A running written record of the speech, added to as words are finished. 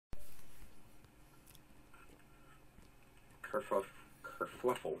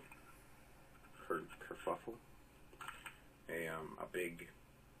kerfluffle, a big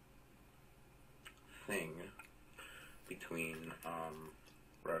thing between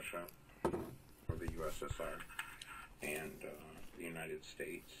Russia, or the USSR, and the United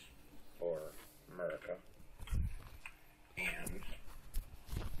States, or America, and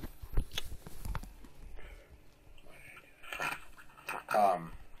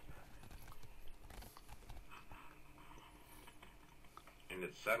and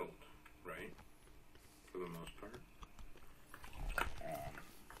it's settled, right, for the most part.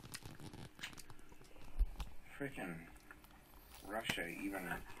 Freaking Russia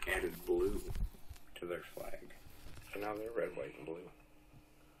even added blue to their flag. So now they're red, white, and blue.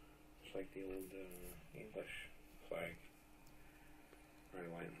 It's like the old English flag.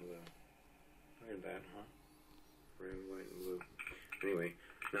 Red, white, and blue. Look at that, huh? Red, white, and blue. Anyway,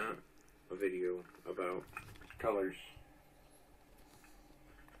 not a video about colors.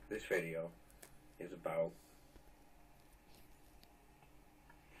 This video is about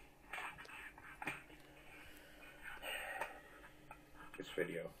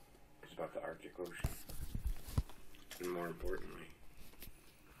the Arctic Ocean. And more importantly,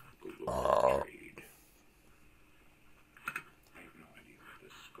 global trade. I have no idea what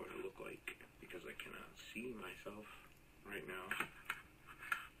this is going to look like because I cannot see myself right now.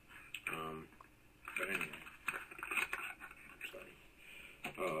 But anyway, sorry.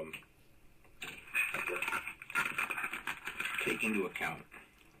 Take into account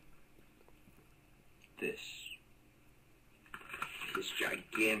this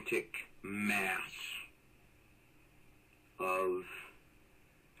gigantic mass of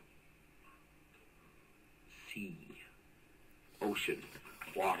sea, ocean,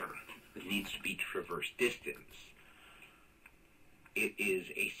 water that needs to be traversed distance. It is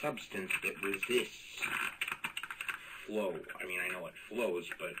a substance that resists flow. I mean, I know it flows,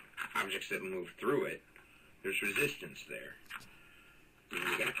 but objects that move through it, there's resistance there. And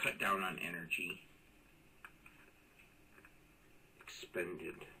you gotta cut down on energy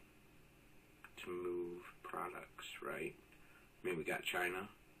expended to move products, right? I mean, we got China.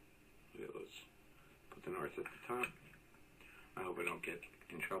 Let's put the North at the top. I hope I don't get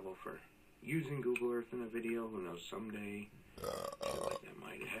in trouble for using Google Earth in a video. Who knows, someday that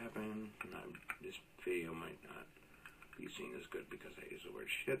might happen. This video might not be seen as good because I use the word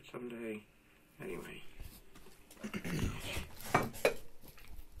shit someday. Anyway.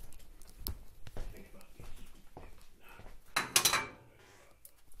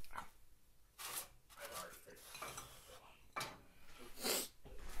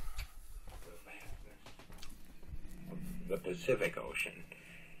 The Pacific Ocean,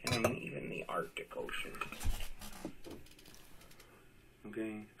 and I mean even the Arctic Ocean.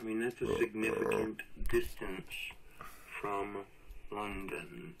 Okay, I mean that's a significant distance from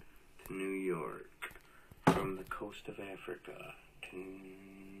London to New York, from the coast of Africa to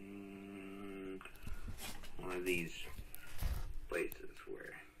one of these places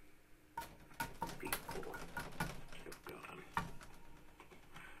where people have gone.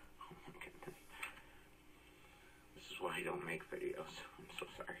 Oh my goodness. This is why I don't make videos. I'm so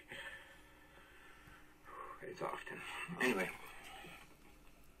sorry. It's often. Anyway.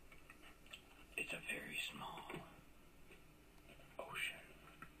 It's a very small ocean.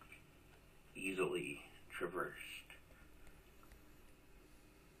 Easily traversed.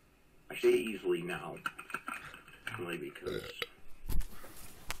 I say easily now, only because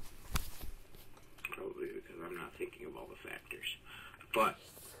I'm not thinking of all the factors. But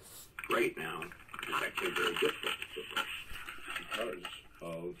right now, it's actually very difficult to traverse because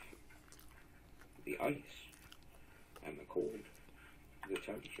of the ice and the cold, the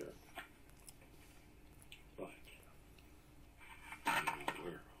temperature. But in a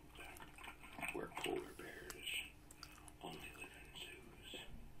world where polar bears only live in zoos,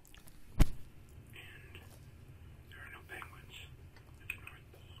 and there are no penguins at the North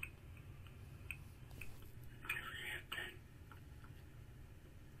Pole. Never have been.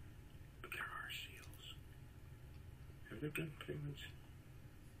 But there are seals. Have there been penguins?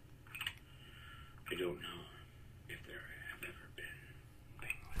 I don't know if there have ever been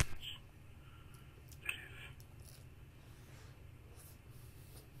penguins that have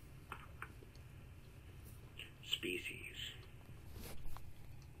species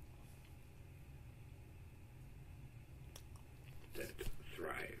that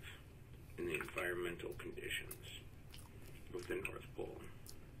thrive in the environmental conditions of the North Pole.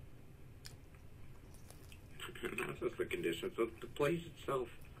 Not just the conditions, but the place itself,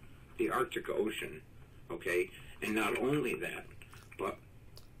 the Arctic Ocean, okay? And not only that, but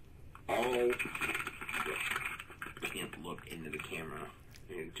all, I can't look in into the camera.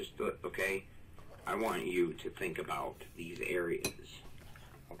 And just look, okay? I want you to think about these areas,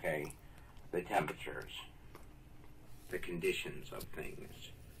 okay? The temperatures, the conditions of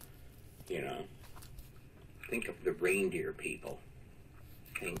things, you know? Think of the reindeer people.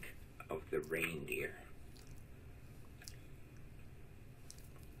 Think of the reindeer.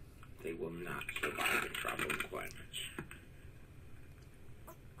 They will not survive in tropical climates.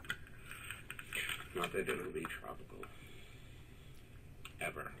 Not that it will be tropical,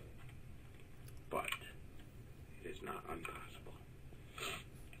 ever, but it is not impossible.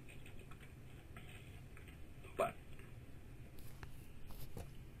 But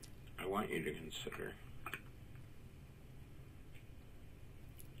I want you to consider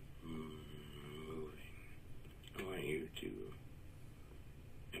moving. I want you to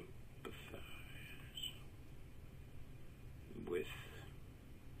empathize with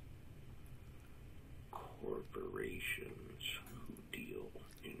corporations who deal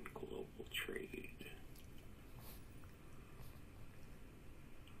in global trade.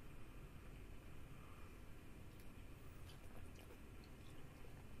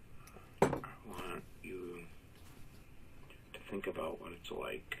 I want you to think about what it's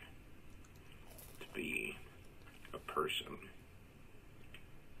like to be a person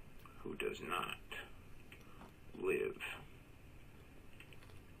who does not live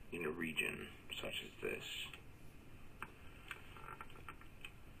in a region such as this.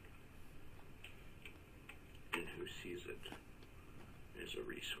 And who sees it as a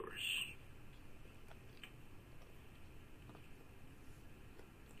resource.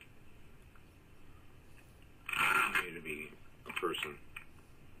 I want you to be a person,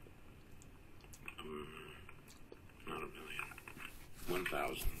 not a million,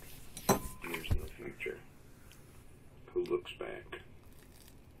 1,000 years in the future, who looks back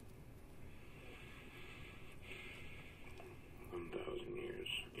 1,000 years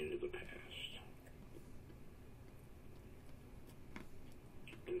into the past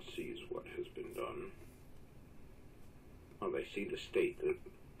and sees what has been done. Well, they see the state that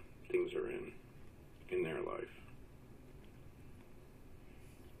things are in their life.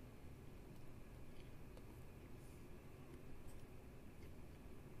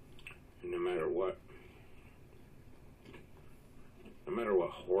 And no matter what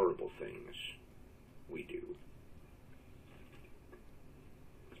horrible things we do,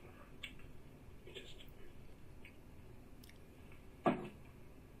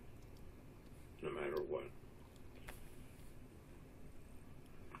 no matter what,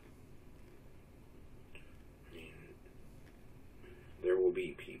 I mean, there will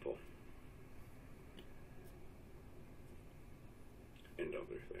be people and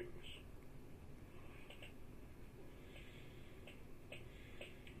other things.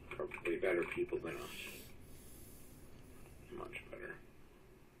 Probably better people than us. Much better.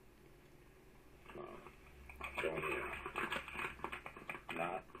 Don't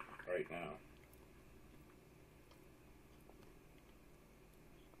not right now.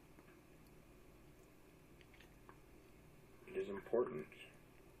 It is important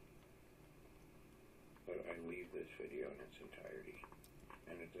that I leave this video in its entirety,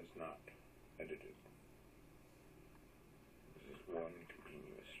 and it is not edited. This is one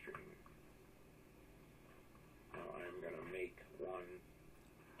continuous stream. Now I am going to make one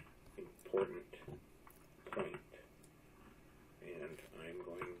important point, and I'm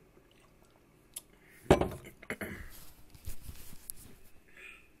going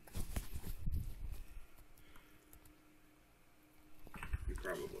you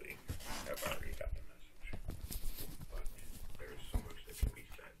probably have already got the message, but there is so much that can be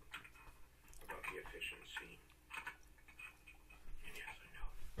said about the efficiency. And yes, I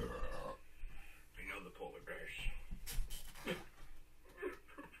know the polar bears.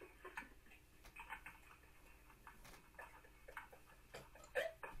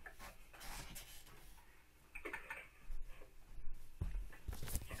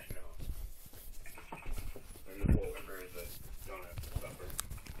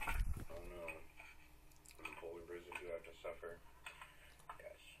 Suffer.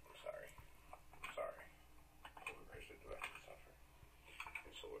 Yes, I'm sorry. Polar bears that do have to suffer.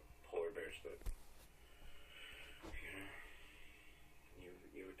 And so polar bears that,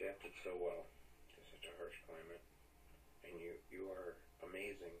 you adapted so well to such a harsh climate. And you are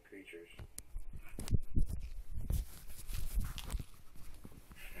amazing creatures.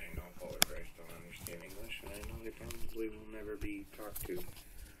 And I know polar bears don't understand English, and I know they probably will never be talked to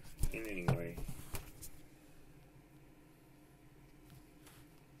in any way.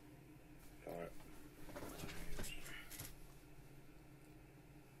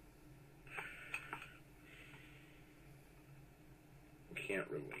 can't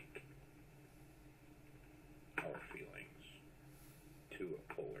relate our feelings to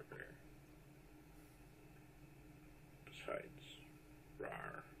a polar bear. Besides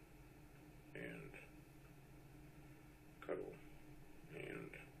rawr and cuddle and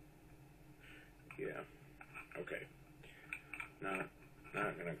yeah, okay. Not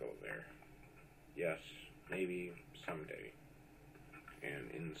gonna go there. Yes, maybe someday,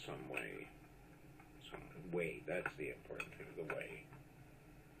 and in some way, that's the important thing, the way.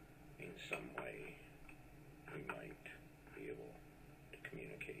 In some way, we might be able to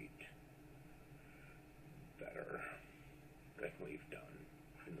communicate better than we've done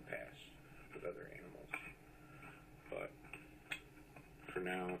in the past with other animals. But for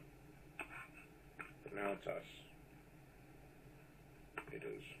now it's us. It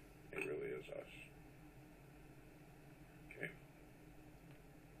is. It really is us. Okay.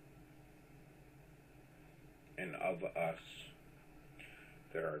 And of us,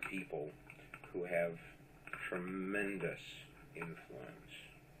 there are people who have tremendous influence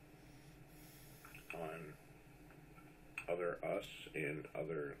on other us and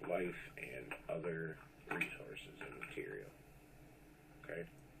other life and other resources and material. Okay?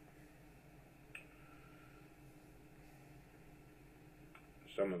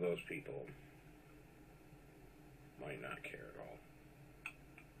 Some of those people might not care at all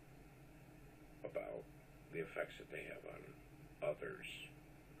about the effects that they have on others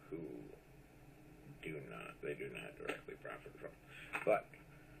who do not directly profit from. But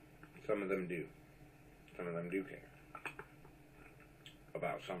some of them do. Some of them do care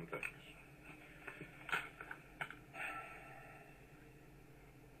about some things.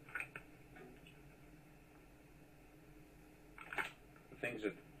 The things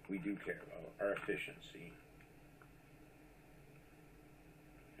that we do care about are efficiency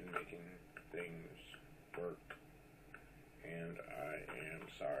and making things work. And I am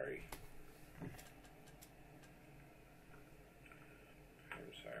sorry.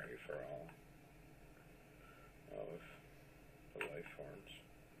 I'm sorry for all of the life forms,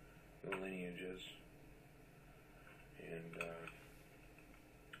 the lineages, and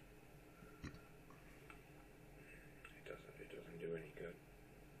it doesn't do any good.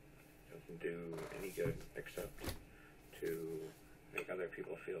 It doesn't do any good except to make other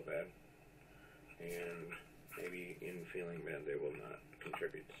people feel bad, and maybe in feeling bad they will not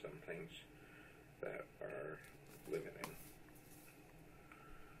contribute to some things that are limiting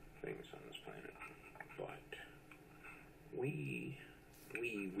things on this planet. But we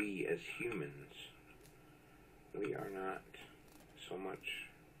as humans, we are not so much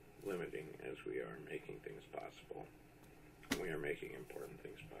limiting as we are making things possible. We are making important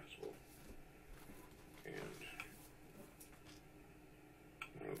things possible. And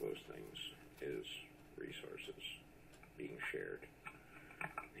one of those things is resources being shared.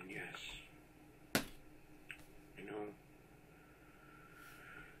 And yes, I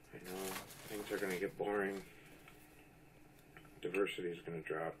know things are going to get boring. Diversity is going to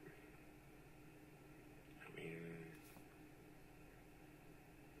drop. I mean,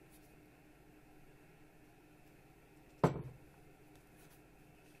 I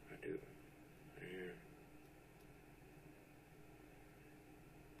do. Yeah.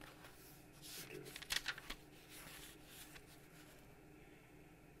 I do.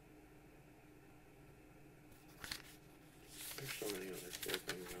 There's so many other cool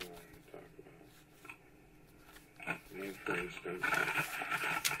things I want to talk about. I mean, for instance,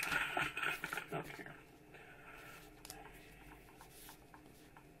 okay,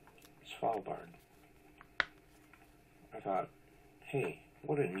 Svalbard. I thought, hey,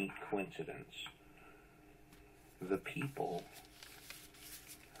 what a neat coincidence. The people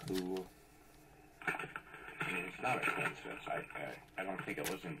who, I mean, it's not a coincidence. I don't think it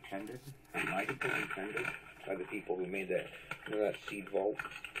was intended. It might have been intended by the people who made that, you know, that seed vault.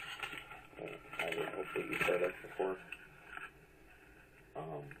 I would hope that you've heard of before.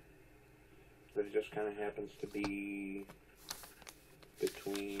 But it just kind of happens to be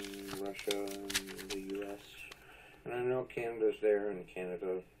between Russia and the U.S. And I know Canada's there, and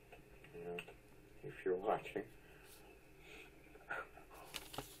Canada, you know, if you're watching,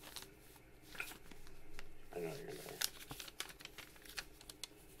 I know you're there.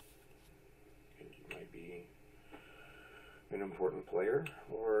 And you might be an important player,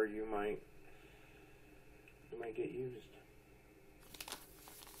 or you might get used.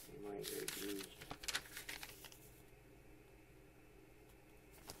 You might get used.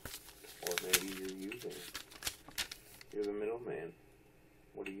 Or maybe you're using. You're the middleman.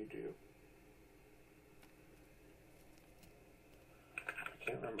 What do you do? I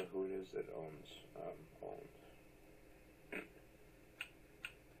can't remember who it is that owns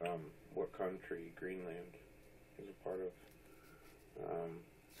what country Greenland is a part of. I'm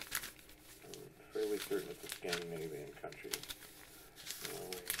fairly certain it's a Scandinavian country.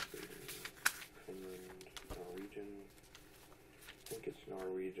 Norway, Sweden, Finland, Norwegian. I think it's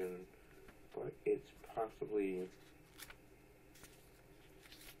Norwegian, but it's possibly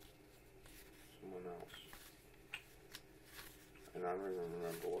someone else. And I don't even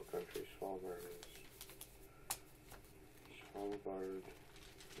remember what country Svalbard is. Svalbard,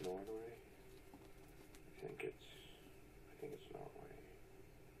 Norway? I think it's Norway.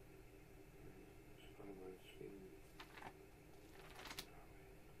 Svalbard, Sweden.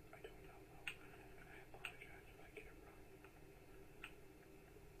 Norway. I don't know. I apologize if I get it wrong.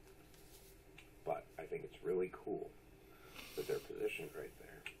 But I think it's really cool that they're positioned right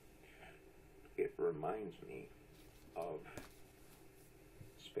there. It reminds me of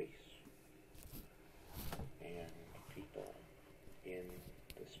space and people in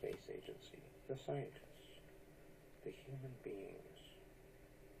the space agency, the scientists, the human beings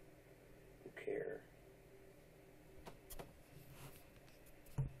who care,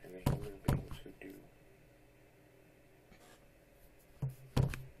 and the human beings who do.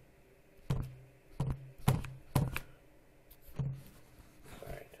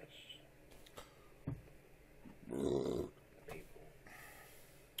 Scientists, people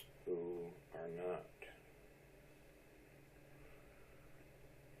who are not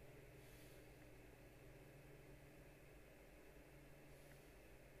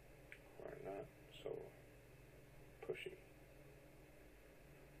so pushy.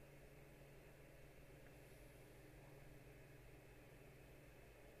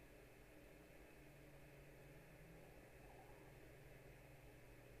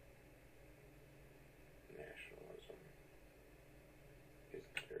 Nationalism is a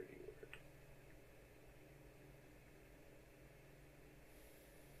dirty word.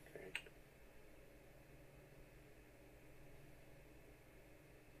 Okay?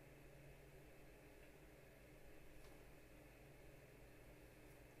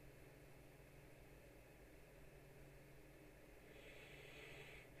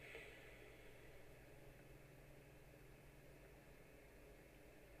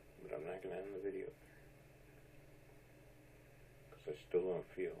 But I'm not going to end the video there. Because I still don't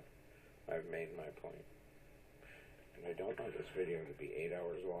feel I've made my point. And I don't want this video to be 8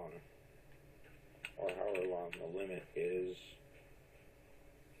 hours long. Or however long the limit is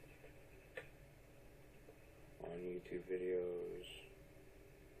on YouTube videos.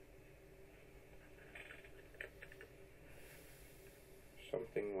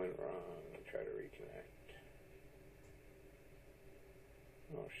 Something went wrong. Try to reconnect.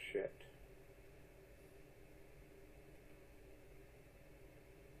 Oh shit.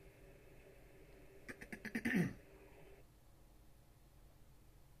 I'm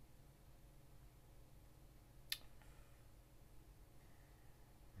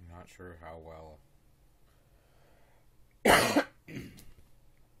not sure how well. I'm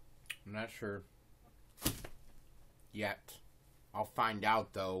not sure yet. I'll find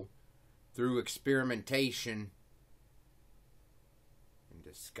out though through experimentation and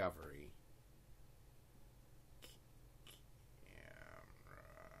discovery.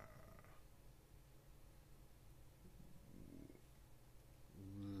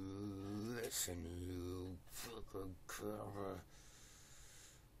 Listen, you fucking camera.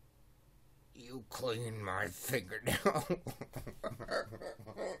 You clean my fingernail.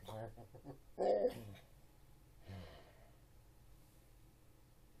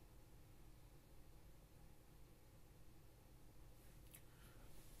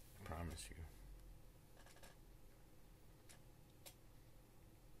 Promise you.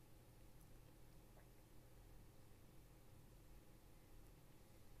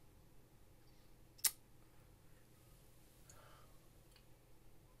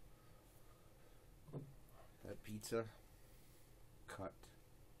 That pizza cut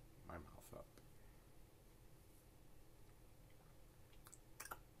my mouth up.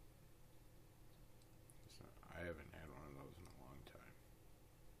 I haven't had one of those in a long time.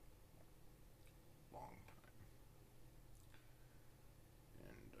 Long time.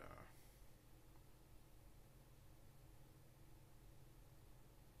 And,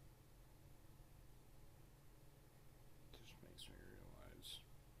 just makes me realize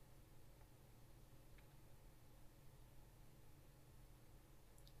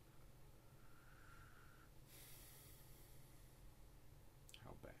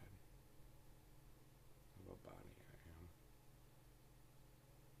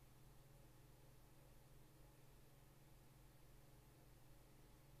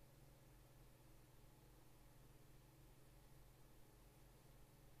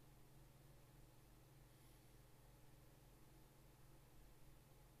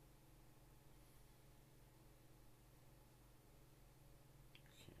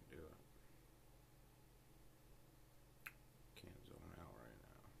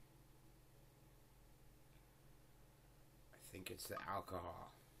it's the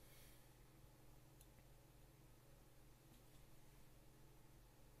alcohol.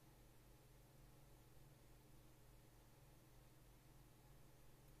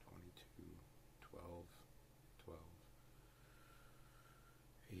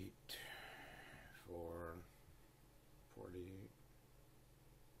 Eight, 4, 48,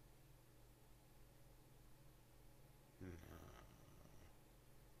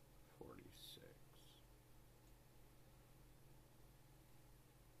 46,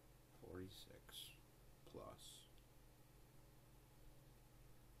 46 plus.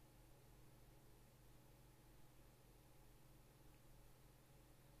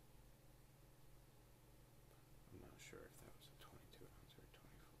 I'm not sure if that was a 22 ounce or 24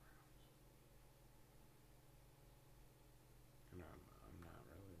 ounce. And I'm not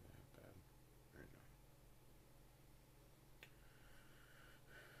really that bad right now.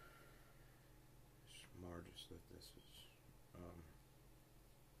 It's more just that this is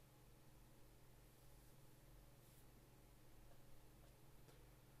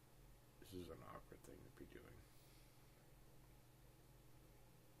this is an awkward thing to be doing.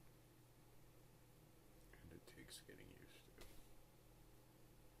 And it takes getting used to.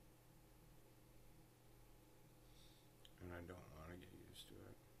 And I don't want to get used to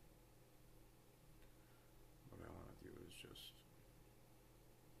it. What I want to do is just